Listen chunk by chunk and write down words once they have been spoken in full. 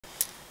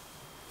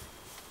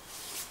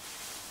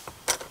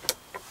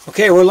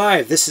Okay, we're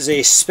live. This is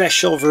a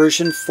special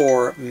version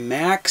for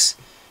Max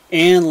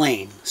and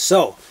Lane.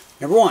 So,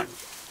 number one,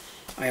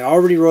 I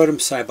already wrote them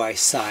side by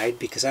side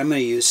because I'm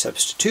going to use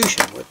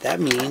substitution. What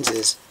that means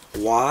is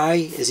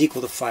y is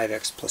equal to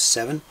 5x plus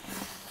 7.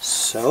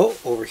 So,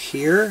 over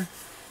here,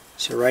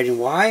 so writing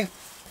y,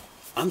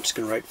 I'm just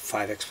going to write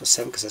 5x plus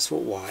 7 because that's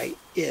what y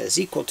is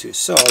equal to.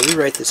 So, I'll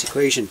rewrite this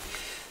equation.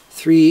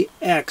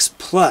 3x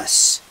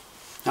plus,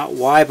 not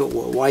y, but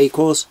what y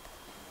equals?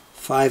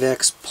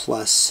 5x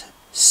plus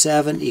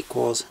 7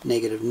 equals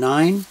negative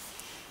 9. And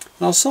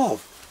I'll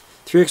solve.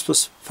 3x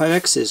plus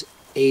 5x is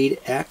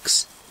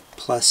 8x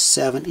plus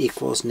 7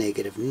 equals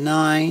negative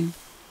 9.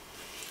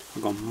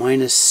 I'll go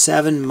minus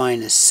 7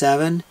 minus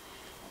 7.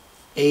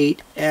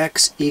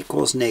 8x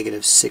equals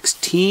negative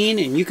 16.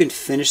 And you can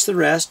finish the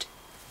rest.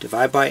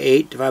 Divide by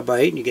 8,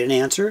 and you get an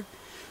answer.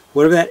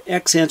 Whatever that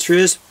x answer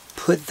is,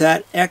 put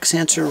that x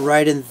answer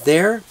right in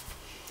there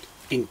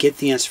and get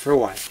the answer for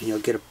y. And you'll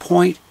get a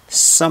point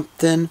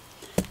something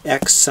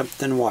x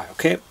something y.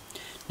 Okay,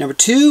 number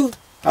two,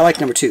 I like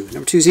number two.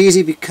 Number two is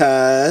easy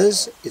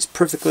because it's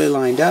perfectly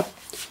lined up.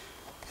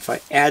 If I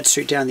add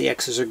straight down, the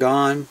x's are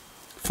gone.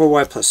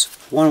 4y plus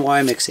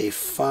 1y makes a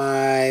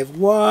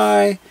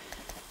 5y.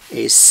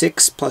 A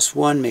 6 plus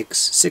 1 makes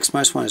 6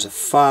 minus 1 is a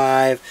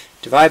 5.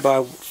 Divide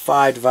by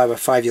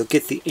 5, you'll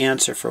get the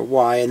answer for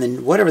y. And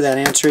then whatever that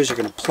answer is, you're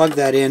going to plug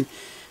that in.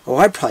 Oh,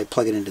 I'd probably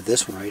plug it into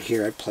this one right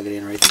here. I'd plug it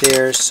in right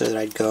there so that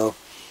I'd go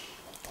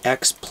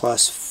x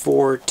plus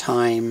 4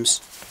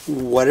 times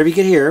whatever you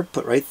get here,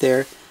 put right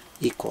there,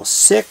 equals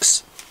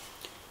 6.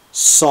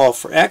 Solve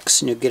for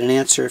x, and you'll get an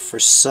answer for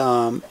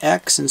some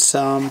x and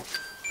some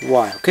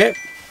y. Okay?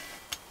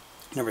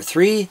 Number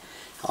 3,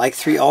 I like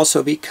 3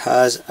 also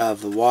because of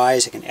the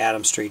y's. I can add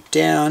them straight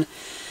down.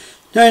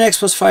 9x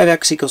plus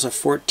 5x equals a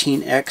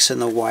 14x,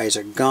 and the y's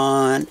are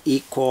gone,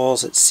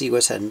 equals, let's see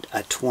what's a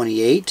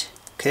 28.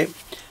 Okay?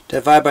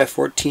 Divide by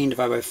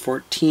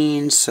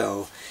 14,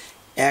 so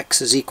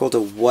x is equal to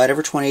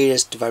whatever 28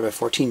 is divided by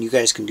 14. You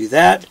guys can do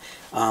that.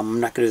 I'm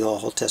not going to do the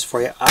whole test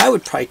for you. I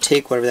would probably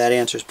take whatever that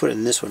answer is, put it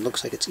in this one.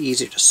 Looks like it's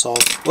easier to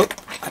solve. Whoop,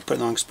 I put it in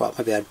the wrong spot.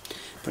 My bad.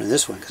 Put it in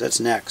this one because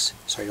that's an x.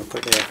 Sorry, don't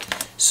put it there.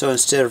 So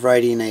instead of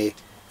writing a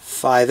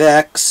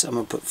 5x, I'm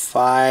going to put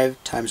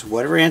 5 times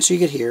whatever answer you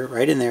get here,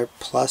 right in there,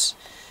 plus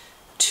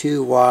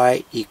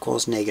 2y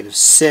equals negative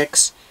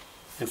 6.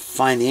 And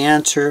find the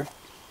answer.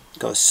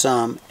 Go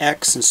sum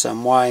x and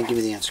sum y and give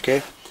me the answer,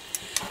 okay?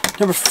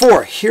 Number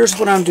 4, here's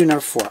what I'm doing.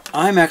 Number 4,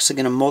 I'm actually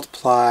going to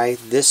multiply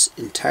this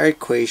entire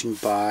equation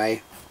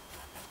by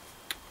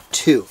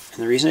 2.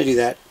 And the reason I do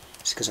that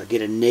is because I'll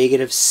get a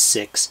negative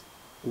 6y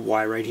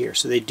right here.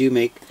 So they do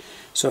make,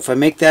 so if I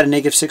make that a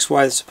negative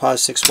 6y, that's a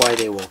positive 6y,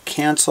 they will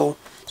cancel.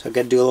 So I've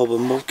got to do a little bit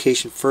of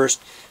multiplication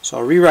first. So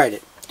I'll rewrite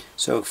it.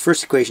 So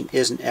first equation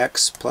is an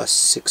x plus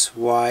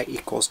 6y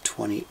equals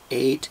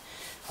 28.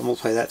 I'll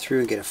multiply that through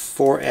and get a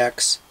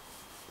 4x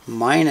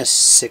minus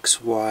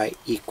 6y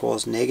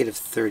equals negative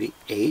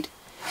 38.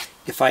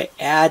 If I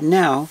add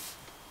now,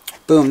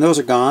 boom, those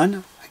are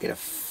gone. I get a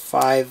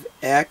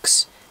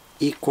 5x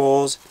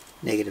equals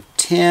negative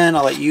 10.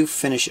 I'll let you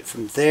finish it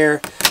from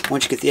there.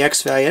 Once you get the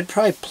x value, I'd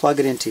probably plug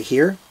it into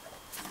here.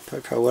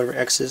 Probably whatever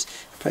x is,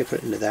 probably put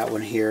it into that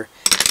one here.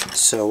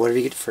 So whatever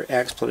you get for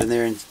x, put it in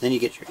there, and then you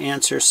get your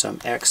answer,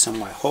 some x, some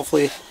y.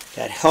 Hopefully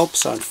that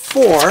helps on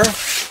 4.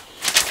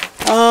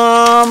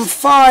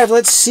 5,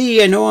 let's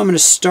see. I know I'm going to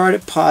start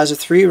at positive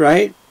 3,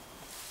 right?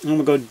 I'm going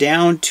to go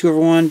down 2 over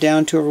 1,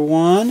 down 2 over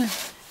 1. I'm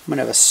going to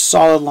have a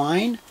solid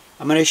line.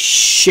 I'm going to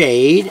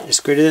shade. It's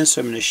greater than,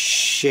 so I'm going to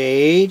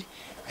shade.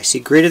 I see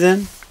greater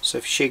than. So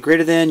if you shade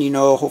greater than, you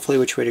know hopefully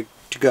which way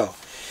to go.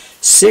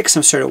 6, I'm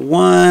going to start at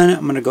 1.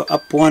 I'm going to go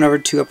up 1 over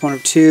 2, up 1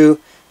 over 2.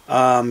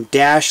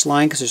 Dash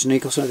line because there's no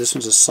equal sign. This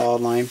one's a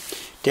solid line.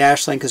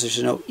 Dash line because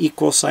there's no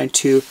equal sign.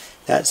 2.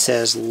 That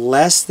says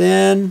less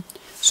than.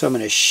 So I'm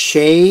going to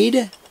shade.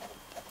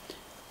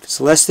 If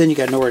it's less than, you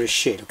got nowhere to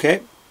shade,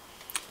 okay?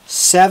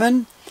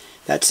 7,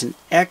 that's an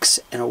x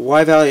and a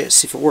y value. Let's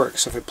see if it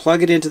works. So if I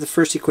plug it into the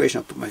first equation,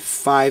 I'll put my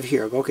 5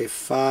 here. I'll go, okay,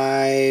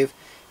 5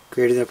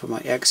 greater than, I'll put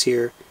my x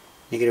here.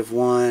 Negative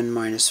 1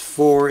 minus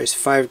 4 is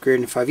 5 greater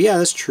than 5. Yeah,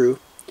 that's true.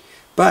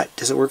 But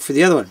does it work for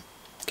the other one?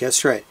 Okay,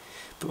 that's right.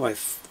 But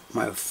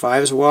my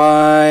 5 is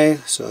y.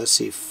 So let's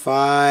see,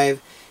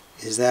 5,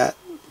 is that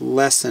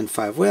less than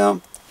 5?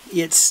 Well,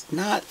 it's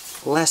not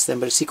less than,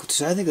 but it's equal to.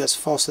 So I think that's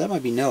false. So that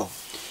might be no.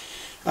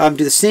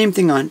 Do the same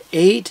thing on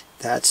 8.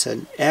 That's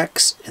an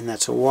x and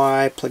that's a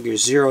y. Plug your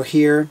 0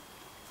 here.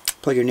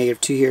 Plug your negative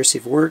 2 here. See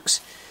if it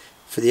works.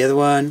 For the other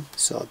one,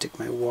 so I'll take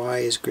my y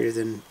is greater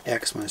than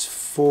x minus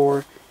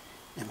 4.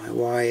 And my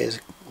y is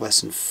less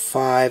than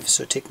 5.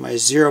 So take my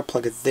 0,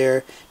 plug it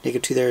there.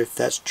 Negative 2 there. If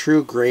that's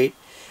true, great.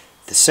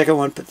 The second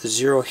one, put the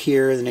 0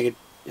 here. The negative,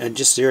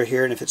 just 0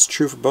 here. And if it's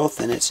true for both,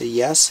 then it's a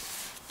yes.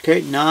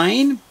 Okay,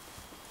 9.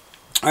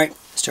 Alright,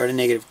 start at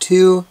negative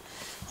 2.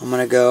 I'm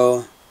going to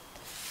go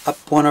up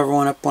 1 over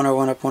 1, up 1 over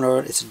 1, up 1 over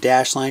 1. It's a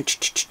dash line.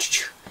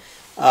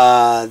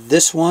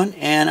 This one,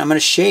 and I'm going to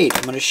shade.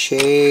 I'm going to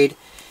shade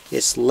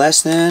It's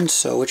less than,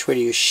 so which way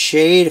do you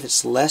shade? If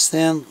it's less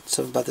than,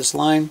 something about this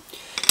line.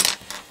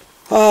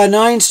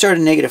 9 start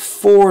at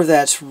 -4,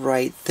 that's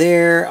right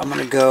there. I'm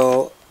going to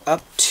go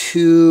up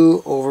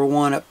 2 over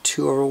 1, up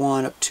 2 over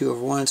 1, up 2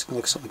 over 1. It's going to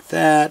look something like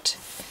that.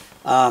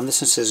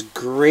 This one says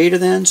greater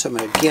than, so I'm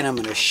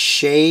going to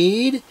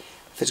shade.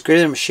 If it's greater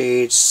than, I'm going to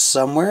shade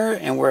somewhere,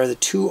 and where the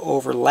 2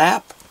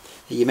 overlap,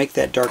 you make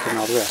that darker than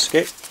all the rest,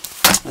 okay?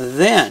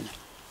 Then,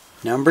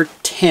 number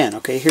 10.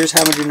 Okay, here's how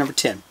I'm going to do number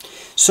 10.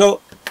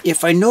 So,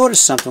 if I notice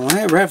something,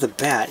 right off the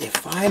bat,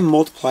 if I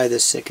multiply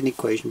this second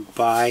equation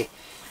by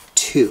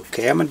 2,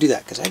 okay, I'm going to do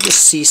that because I just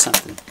see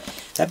something.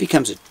 That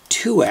becomes a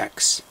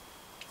 2x,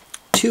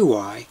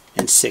 2y,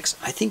 and 6.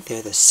 I think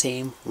they're the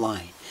same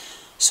line.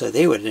 So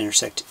they would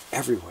intersect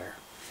everywhere.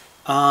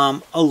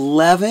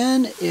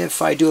 11,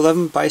 if I do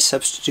 11 by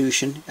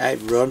substitution, I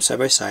wrote them side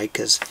by side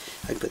because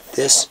I put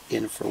this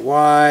in for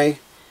y,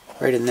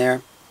 right in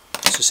there.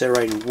 So instead of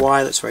writing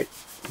y, let's write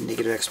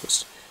 -x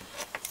plus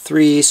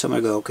 3. So I'm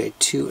going to go, okay,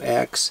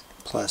 2x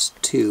plus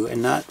 2.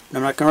 And I'm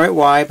not going to write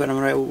y, but I'm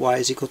going to write y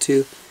is equal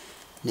to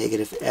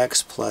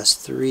 -x plus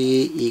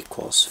 3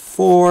 equals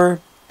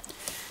 4.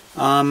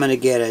 I'm going to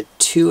get a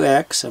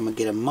 2x. I'm going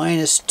to get a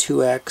minus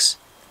 2x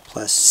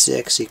plus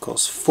 6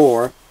 equals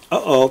 4.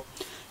 Uh-oh.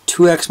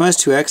 2x minus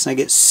 2x, and I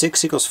get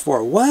 6 equals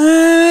 4.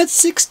 What?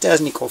 6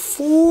 doesn't equal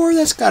 4?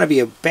 That's got to be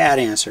a bad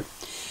answer.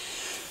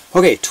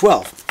 Okay,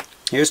 12.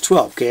 Here's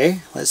 12,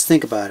 okay? Let's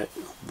think about it.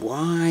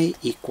 Y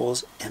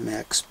equals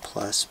mx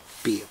plus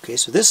b. Okay,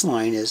 so this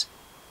line is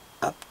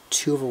up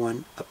 2 over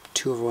 1, up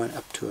 2 over 1,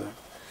 up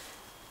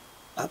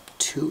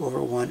 2 over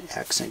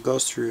 1x, and it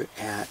goes through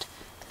at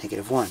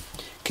 -1.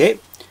 Okay,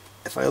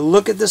 if I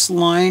look at this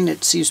line,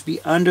 it seems to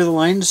be under the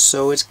line,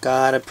 so it's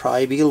got to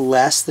probably be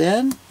less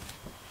than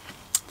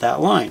that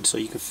line. So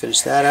you can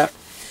finish that up.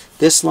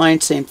 This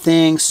line, same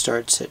thing,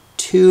 starts at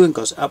 2 and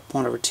goes up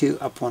 1 over 2,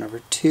 up 1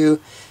 over 2.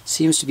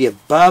 Seems to be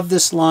above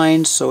this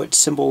line, so what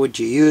symbol would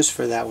you use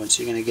for that one?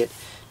 So you're going to get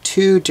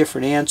 2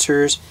 different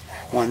answers,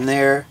 one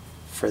there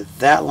for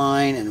that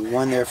line and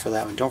one there for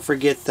that one. Don't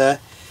forget the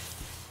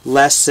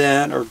less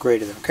than or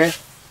greater than, okay?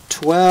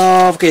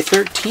 12, okay,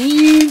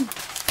 13.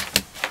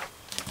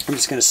 I'm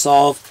just going to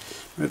solve.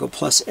 I'm going to go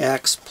plus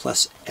x.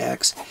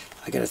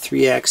 I got a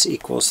 3x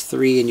equals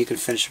 3, and you can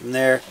finish from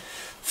there.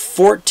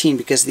 14,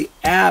 because the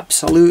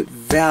absolute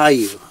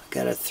value, I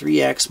got a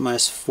 3x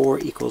minus 4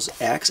 equals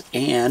x,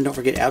 and don't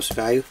forget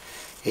absolute value,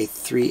 a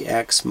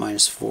 3x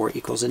minus 4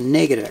 equals a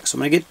 -x. So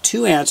I'm going to get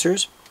 2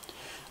 answers.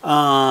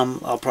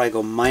 I'll probably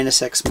go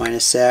minus x,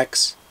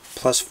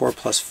 plus 4,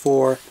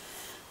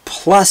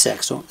 plus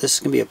x. So this is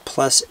going to be a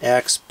plus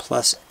x,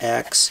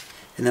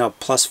 and then a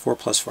plus 4,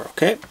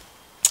 okay?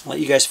 I'll let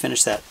you guys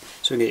finish that.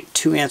 So we're going to get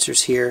 2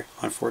 answers here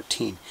on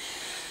 14.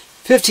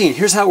 15,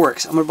 here's how it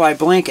works. I'm going to buy a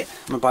blanket.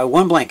 I'm going to buy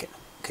 1 blanket.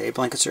 Okay,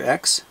 blankets are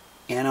X.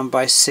 And I'm going to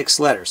buy 6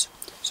 letters.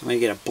 So I'm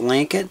going to get a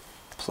blanket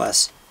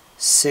plus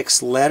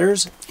 6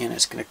 letters, and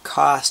it's going to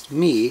cost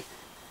me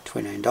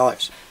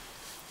 $29.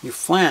 Your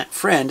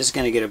friend is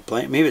going to get a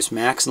blanket. Maybe it's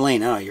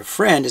Max.Lane. I don't know. Your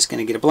friend is going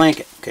to get a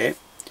blanket. Okay,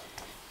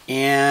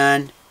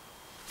 and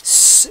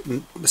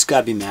it's got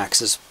to be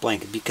Max's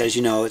blanket because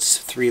you know it's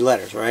 3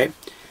 letters, right?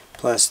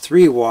 Plus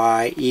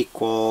 3y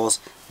equals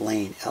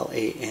Lane,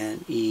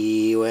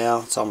 L-A-N-E.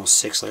 Well, it's almost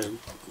 6 letters.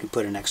 We can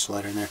put an extra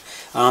letter in there.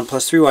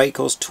 Plus 3y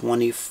equals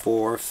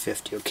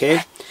 2450.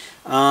 Okay,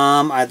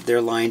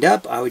 they're lined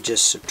up. I would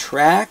just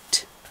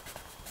subtract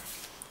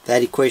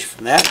that equation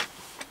from that.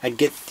 I'd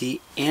get the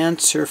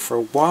answer for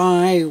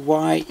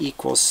y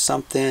equals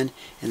something,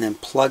 and then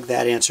plug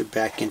that answer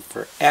back in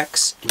for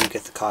x, and you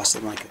get the cost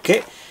of the blanket.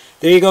 Okay,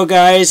 there you go,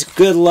 guys.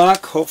 Good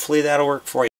luck. Hopefully that'll work for you.